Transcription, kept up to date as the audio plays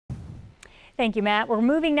Thank you, Matt. We're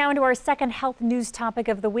moving now into our second health news topic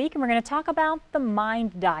of the week, and we're going to talk about the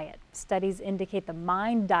MIND diet. Studies indicate the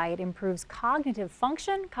MIND diet improves cognitive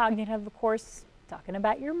function. Cognitive, of course, talking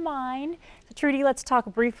about your mind. So, Trudy, let's talk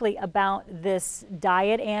briefly about this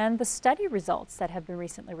diet and the study results that have been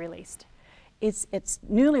recently released. It's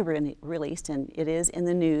newly released, and it is in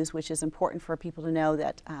the news, which is important for people to know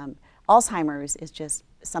that Alzheimer's is just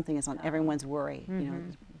something that's on everyone's worry. You know,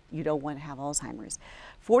 you don't want to have Alzheimer's.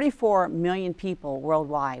 44 million people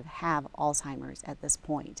worldwide have Alzheimer's at this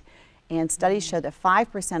point, and studies show that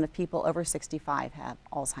 5% of people over 65 have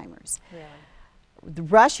Alzheimer's. Really? The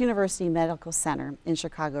Rush University Medical Center in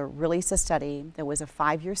Chicago released a study that was a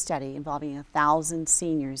 5-year study involving 1,000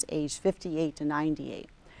 seniors aged 58 to 98.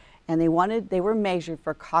 And they were measured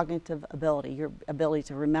for cognitive ability, your ability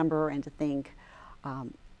to remember and to think,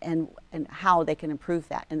 and how they can improve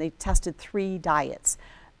that. And they tested 3 diets: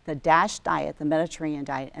 the DASH diet, the Mediterranean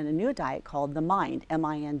diet, and a new diet called the MIND,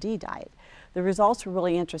 M-I-N-D diet. The results were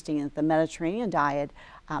really interesting in that the Mediterranean diet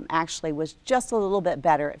actually was just a little bit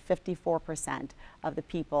better at 54% of the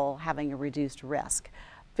people having a reduced risk.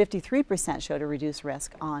 53% showed a reduced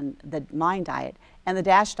risk on the MIND diet, and the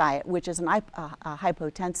DASH diet, which is a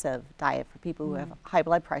hypotensive diet for people who have high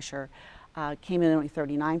blood pressure, came in at only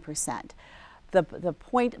 39%. The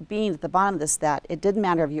point being at the bottom of this that it didn't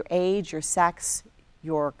matter of your age, your sex,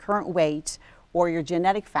 your current weight, or your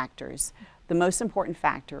genetic factors. The most important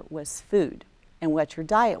factor was food and what your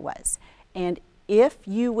diet was. And if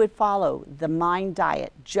you would follow the MIND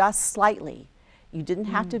diet just slightly, you didn't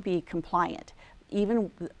have to be compliant. Even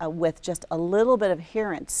with just a little bit of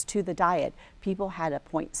adherence to the diet, people had a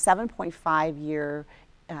 7.5-year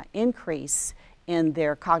increase in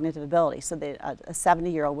their cognitive ability. So that a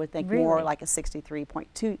 70-year-old would think more like a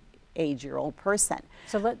 63.2 age-year-old person.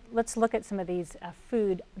 So let's look at some of these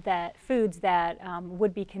foods that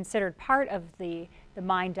would be considered part of the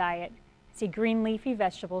MIND diet. See, green leafy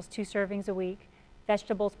vegetables, 2 servings a week.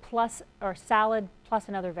 Vegetables plus, or salad plus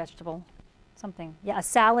another vegetable. Something, yeah, a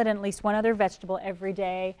salad and at least 1 other vegetable every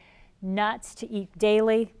day. Nuts to eat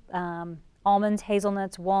daily, almonds,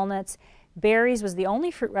 hazelnuts, walnuts. Berries was the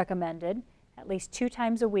only fruit recommended, at least 2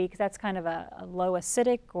 times a week. That's kind of a low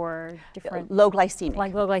acidic or different? Low glycemic.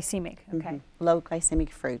 Like low glycemic, okay. Low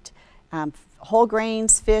glycemic fruit. Whole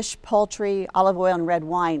grains, fish, poultry, olive oil, and red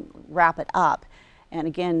wine wrap it up. And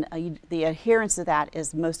again, the adherence to that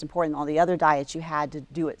is most important. All the other diets, you had to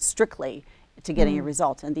do it strictly to getting a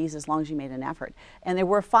result, and these as long as you made an effort. And there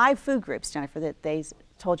were 5 food groups, Jennifer, that they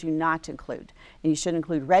told you not to include. And you should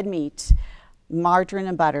include red meat, margarine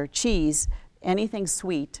and butter, cheese, anything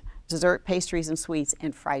sweet, dessert, pastries and sweets,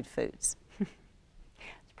 and fried foods. There's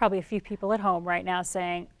probably a few people at home right now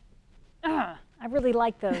saying, I really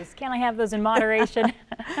like those. Can't I have those in moderation?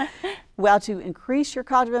 Well, to increase your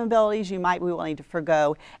cognitive abilities, you might be willing to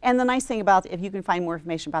forgo. And the nice thing about, if you can find more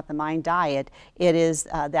information about the MIND diet, it is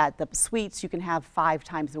that the sweets you can have 5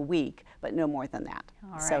 times a week, but no more than that.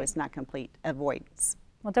 All right. So it's not complete avoidance.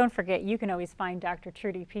 Well, don't forget, you can always find Dr.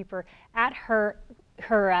 Trudy Pieper at her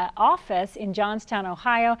office in Johnstown,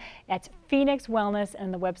 Ohio. That's Phoenix Wellness,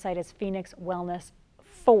 and the website is Phoenix Wellness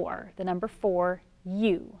 4, the number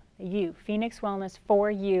 4U,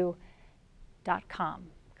 phoenixwellness4u.com.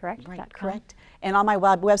 Correct? Right, correct. And on my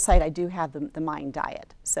website, I do have the MIND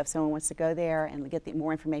diet. So if someone wants to go there and get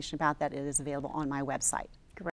more information about that, it is available on my website.